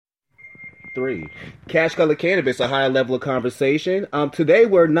3. Cash Color Cannabis, a higher level of conversation. Today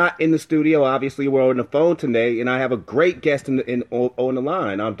we're not in the studio. Obviously, we're on the phone today, and I have a great guest on the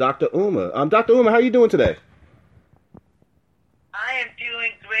line. I'm Dr. Uma. Dr. Uma, how are you doing today? I am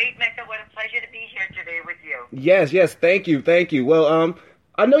doing great, Mecca. What a pleasure to be here today with you. Yes, thank you. Well,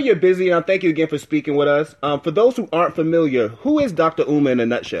 I know you're busy, and I thank you again for speaking with us. For those who aren't familiar, who is Dr. Uma in a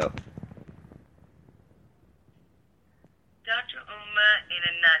nutshell? Dr. Uma, in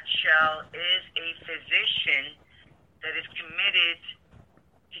a nutshell, is a physician that is committed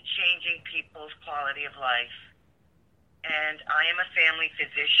to changing people's quality of life. And I am a family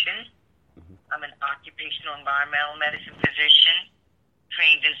physician. I'm an occupational environmental medicine physician,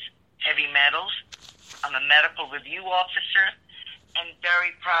 trained in heavy metals. I'm a medical review officer, and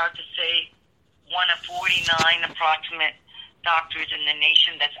very proud to say one of 49 approximate doctors in the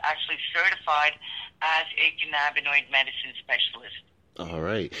nation that's actually certified as a cannabinoid medicine specialist. All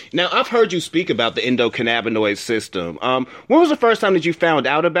right. Now, I've heard you speak about the endocannabinoid system. When was the first time that you found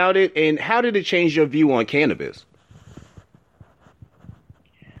out about it, and how did it change your view on cannabis?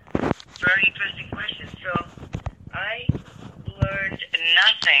 Very interesting question. So I learned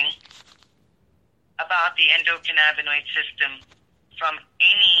nothing about the endocannabinoid system from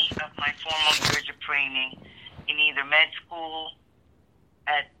any of my formal years of training in either med school,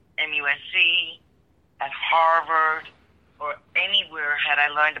 at MUSC, at Harvard, or anywhere had I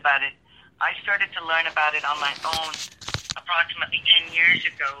learned about it. I started to learn about it on my own approximately 10 years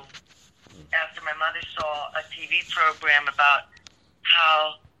ago after my mother saw a TV program about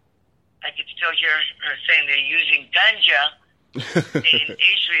how I could still hear her saying they're using ganja in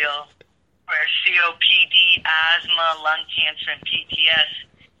Israel for COPD, asthma, lung cancer, and PTS.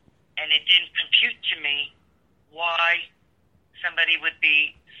 And it didn't compute to me why somebody would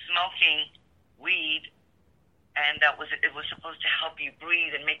be smoking weed and it was supposed to help you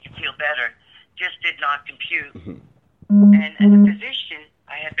breathe and make you feel better. Just did not compute. And as a physician,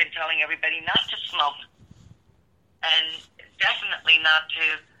 I had been telling everybody not to smoke and definitely not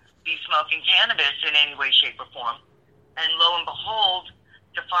to be smoking cannabis in any way, shape, or form. And lo and behold,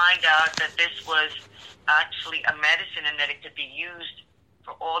 to find out that this was actually a medicine and that it could be used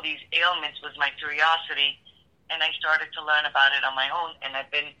for all these ailments was my curiosity. And I started to learn about it on my own. And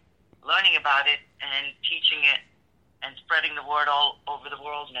I've been learning about it and teaching it and spreading the word all over the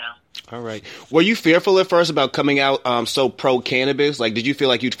world now. All right. Were you fearful at first about coming out so pro-cannabis? Like, did you feel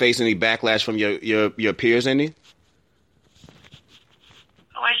like you'd face any backlash from your peers, any?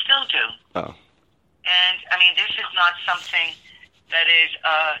 Oh, I still do. Oh. And, I mean, this is not something that is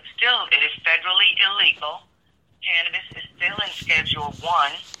it is federally illegal. Cannabis is still in Schedule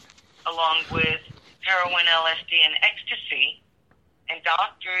 1, along with heroin, LSD, and ecstasy. And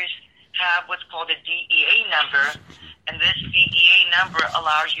doctors have what's called a DEA number, and this DEA number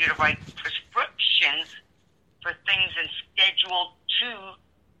allows you to write prescriptions for things in Schedule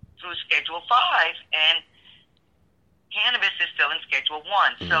 2 through Schedule 5. And cannabis is still in Schedule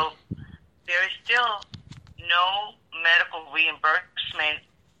 1. So there is still no medical reimbursement,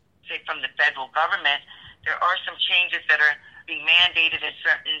 say, from the federal government. There are some changes that are being mandated in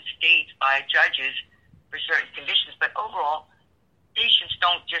certain states by judges for certain conditions. But overall, patients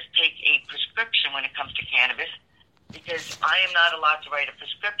don't just take a prescription when it comes to cannabis, because I am not allowed to write a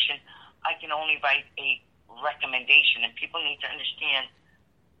prescription. I can only write a recommendation. And people need to understand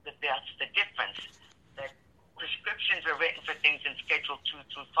that that's the difference. That prescriptions are written for things in Schedule 2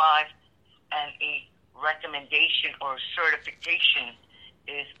 through 5, and a recommendation or certification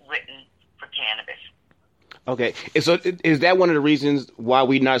is written for cannabis. Okay, so is that one of the reasons why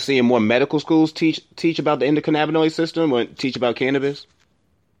we're not seeing more medical schools teach about the endocannabinoid system or teach about cannabis?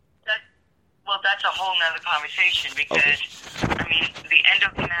 That's a whole nother conversation, because, okay. I mean, the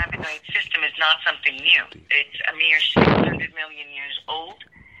endocannabinoid system is not something new. It's a mere 600 million years old,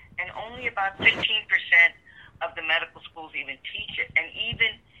 and only about 15% of the medical schools even teach it, and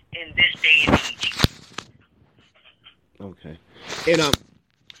even in this day and age. Okay. And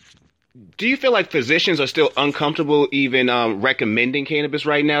do you feel like physicians are still uncomfortable even recommending cannabis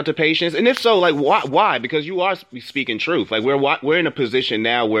right now to patients? And if so, like, why? Because you are speaking truth. Like, we're in a position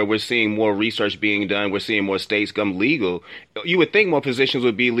now where we're seeing more research being done. We're seeing more states come legal. You would think more physicians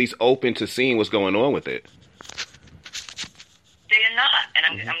would be at least open to seeing what's going on with it. They are not.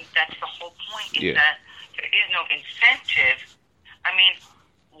 And that's the whole point, is that there is no incentive. I mean,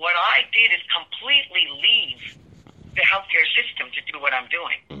 what I did is completely leave the healthcare system to do what I'm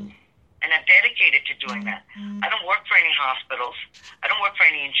doing. And I'm dedicated to doing that. I don't work for any hospitals. I don't work for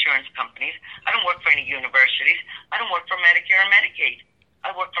any insurance companies. I don't work for any universities. I don't work for Medicare or Medicaid.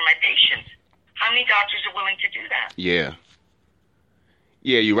 I work for my patients. How many doctors are willing to do that? Yeah.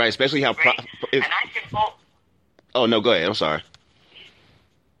 Yeah, you're right. Especially how. right? And I can vote. Oh no, go ahead. I'm sorry.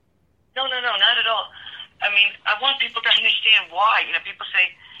 No, not at all. I mean, I want people to understand why. You know, people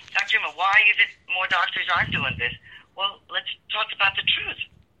say, Dr. Emma, why is it more doctors aren't doing this? Well, let's talk about the truth.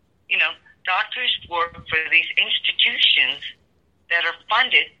 You know, doctors work for these institutions that are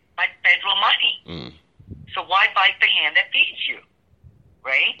funded by federal money. Mm. So why bite the hand that feeds you,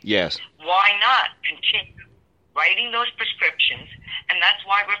 right? Yes. Why not continue writing those prescriptions? And that's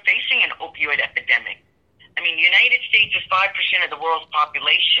why we're facing an opioid epidemic. I mean, the United States is 5% of the world's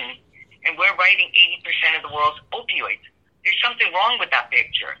population, and we're writing 80% of the world's opioids. There's something wrong with that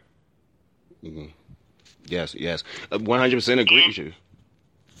picture. Mm-hmm. Yes, 100% agree with you.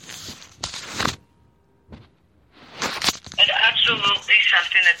 It's absolutely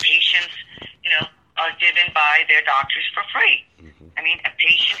something that patients, are given by their doctors for free. Mm-hmm. I mean, a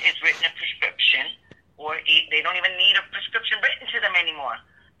patient is written a prescription, or they don't even need a prescription written to them anymore.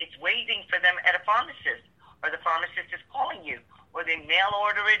 It's waiting for them at a pharmacist, or the pharmacist is calling you, or they mail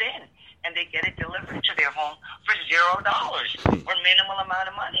order it in, and they get it delivered to their home for $0 or minimal amount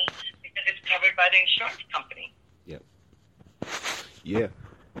of money because it's covered by the insurance company. Yep. Yeah.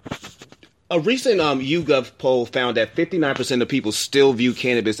 A recent YouGov poll found that 59% of people still view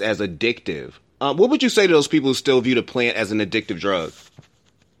cannabis as addictive. What would you say to those people who still view the plant as an addictive drug?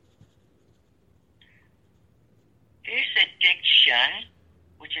 There's addiction,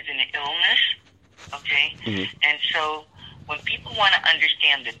 which is an illness, okay? Mm-hmm. And so when people want to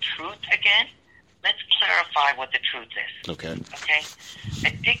understand the truth again, let's clarify what the truth is. Okay. Okay?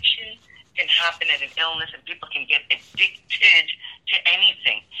 Addiction can happen as an illness, and people can get addicted to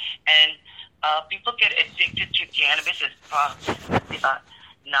anything. And people get addicted to cannabis as approximately about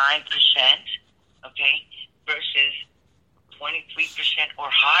 9%, okay, versus 23% or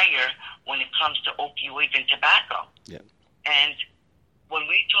higher when it comes to opioids and tobacco. Yeah. And when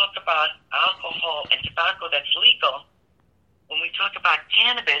we talk about alcohol and tobacco that's legal, when we talk about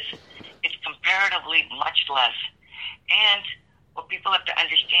cannabis, it's comparatively much less. And what people have to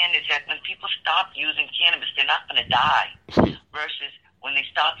understand is that when people stop using cannabis, they're not going to die. Versus when they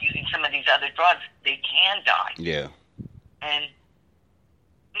stop using some of these other drugs, they can die. Yeah. And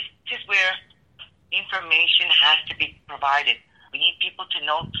this is where information has to be provided. We need people to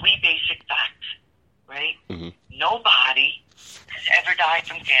know 3 basic facts, right? Mm-hmm. Nobody has ever died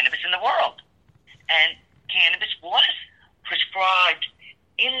from cannabis in the world. And cannabis was prescribed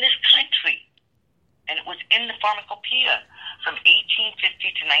in this country, and it was in the pharmacopoeia from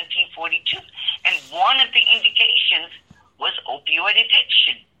 1850 to 1942. And one of the indications was opioid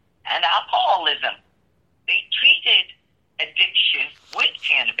addiction and alcoholism. They treated addiction with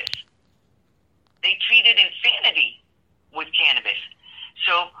cannabis. They treated insanity with cannabis.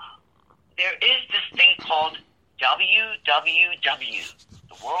 So there is this thing called WWW,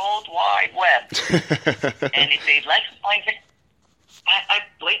 the World Wide Web. And if they'd like to find it, I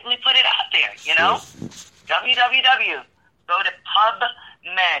blatantly put it out there, www. Go to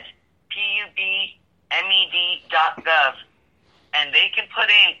PubMed, PubMed.gov, and they can put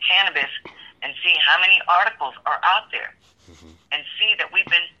in cannabis and see how many articles are out there, and see that we've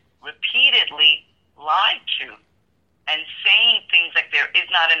been repeatedly lied to and saying things like there is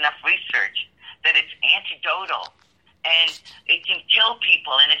not enough research, that it's antidotal, and it can kill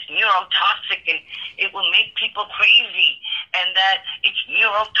people, and it's neurotoxic, and it will make people crazy, and that it's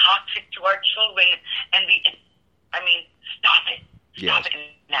neurotoxic to our children, and stop it. Stop it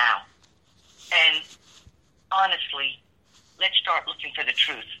now. And honestly, let's start looking for the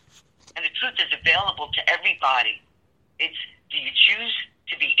truth. And the truth is available to everybody. It's, do you choose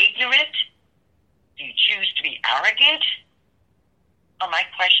to be ignorant? Do you choose to be arrogant? Are my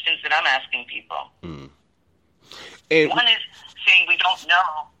questions that I'm asking people. Mm. And one is saying we don't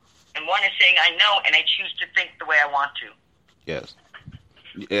know, and one is saying I know, and I choose to think the way I want to.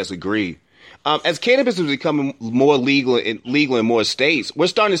 Yes, agreed. As cannabis is becoming more legal in more states, we're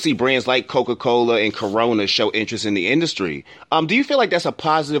starting to see brands like Coca-Cola and Corona show interest in the industry. Do you feel like that's a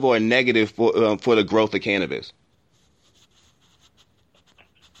positive or a negative for the growth of cannabis?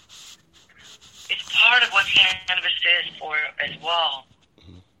 It's part of what cannabis is for as well.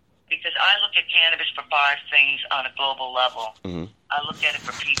 Because I look at cannabis for 5 things on a global level. Mm-hmm. I look at it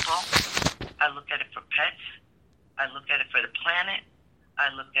for people. I look at it for pets. I look at it for the planet. I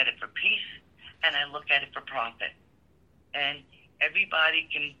look at it for peace. And I look at it for profit. And everybody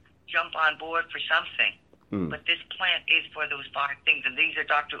can jump on board for something. Mm. But this plant is for those 5 things. And these are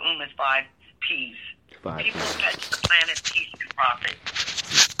Dr. Uma's 5 P's. 5 people, pets, the planet, peace, and profit.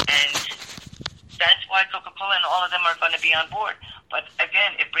 And that's why Coca-Cola and all of them are going to be on board. But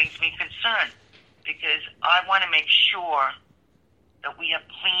again, it brings me concern because I want to make sure that we have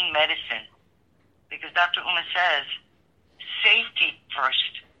clean medicine. Because Dr. Uma says, safety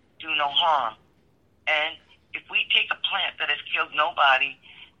first, do no harm. And if we take a plant that has killed nobody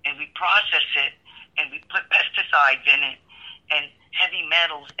and we process it and we put pesticides in it and heavy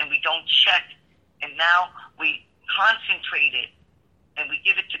metals and we don't check, and now we concentrate it and we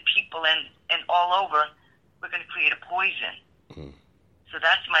give it to people and all over, we're going to create a poison. Mm. So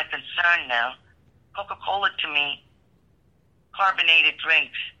that's my concern now. Coca-Cola, to me, carbonated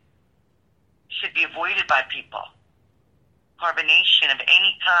drinks should be avoided by people. Carbonation of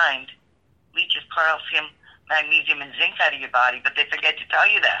any kind leaches calcium, magnesium, and zinc out of your body, but they forget to tell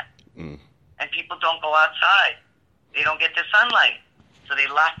you that. Mm. And people don't go outside. They don't get the sunlight, so they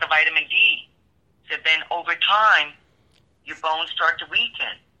lack the vitamin D. So then over time, your bones start to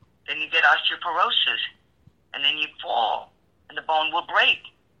weaken. Then you get osteoporosis, and then you fall, and the bone will break.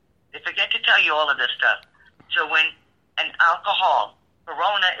 They forget to tell you all of this stuff. So when an alcohol,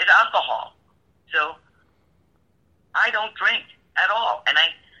 Corona is alcohol. So I don't drink at all, and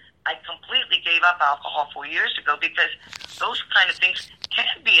I completely gave up alcohol 4 years ago because those kind of things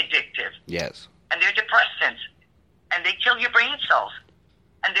can be addictive. Yes. And they're depressants, and they kill your brain cells,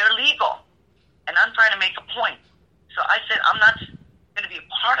 and they're legal. And I'm trying to make a point. So I said I'm not going to be a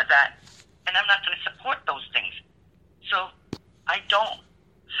part of that, and I'm not going to support those things. So I don't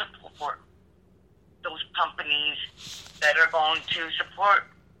support those companies that are going to support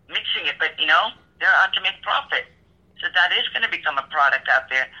mixing it. But, they're out to make profit. So that is going to become a product out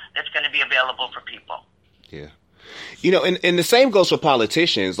there that's going to be available for people. Yeah. And the same goes for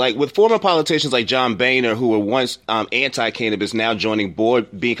politicians. Like with former politicians like John Boehner, who were once anti-cannabis, now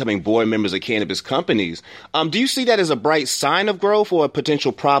becoming board members of cannabis companies. Do you see that as a bright sign of growth or a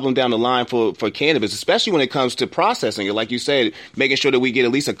potential problem down the line for cannabis, especially when it comes to processing it? Like you said, making sure that we get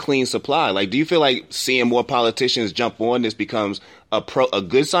at least a clean supply. Like, do you feel like seeing more politicians jump on this becomes a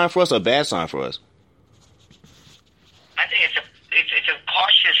good sign for us or a bad sign for us? I think it's a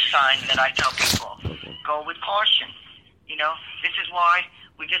cautious sign that I tell people. Go with caution. This is why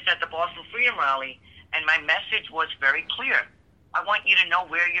we just had the Boston Freedom Rally, and my message was very clear. I want you to know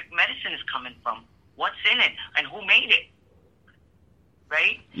where your medicine is coming from, what's in it, and who made it.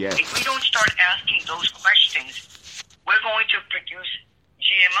 Right? Yes. If we don't start asking those questions, we're going to produce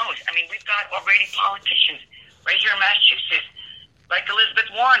GMOs. I mean, we've got already politicians right here in Massachusetts, like Elizabeth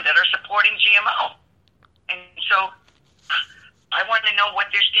Warren, that are supporting GMO. And so I want to know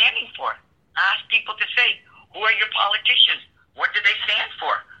what they're standing for. Ask people to say, who are your politicians? What do they stand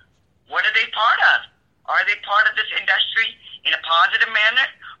for? What are they part of? Are they part of this industry in a positive manner,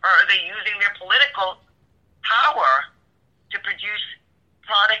 or are they using their political power to produce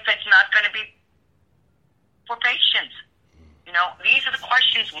product that's not going to be for patients? These are the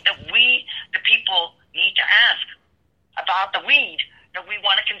questions that we, the people, need to ask about the weed that we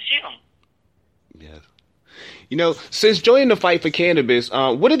want to consume. Yes. Since joining the fight for cannabis,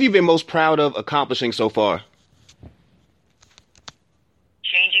 what have you been most proud of accomplishing so far?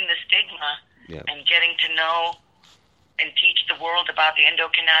 Changing the stigma and getting to know and teach the world about the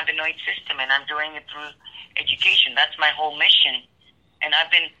endocannabinoid system, and I'm doing it through education. That's my whole mission, and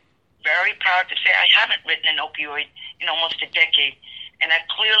I've been very proud to say I haven't written an opioid in almost a decade, and I've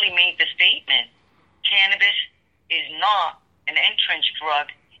clearly made the statement, cannabis is not an entrance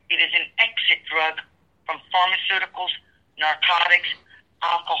drug, it is an exit drug from pharmaceuticals, narcotics,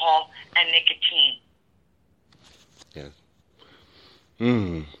 alcohol, and nicotine. Yes.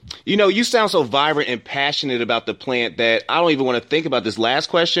 You sound so vibrant and passionate about the plant that I don't even want to think about this last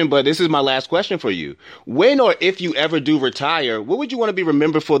question, but this is my last question for you. When or if you ever do retire, what would you want to be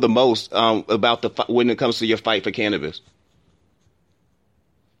remembered for the most about when it comes to your fight for cannabis?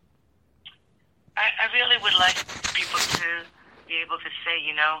 I really would like people to be able to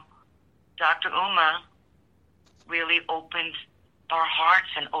say, Dr. Uma really opened our hearts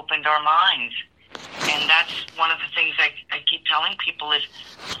and opened our minds. And that's one of the things I keep telling people is,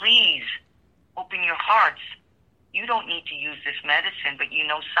 please, open your hearts. You don't need to use this medicine, but you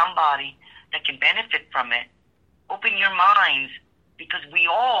know somebody that can benefit from it. Open your minds, because we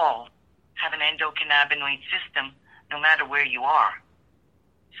all have an endocannabinoid system, no matter where you are.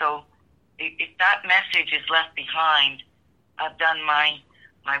 So if that message is left behind, I've done my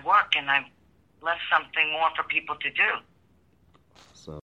work, and I've left something more for people to do.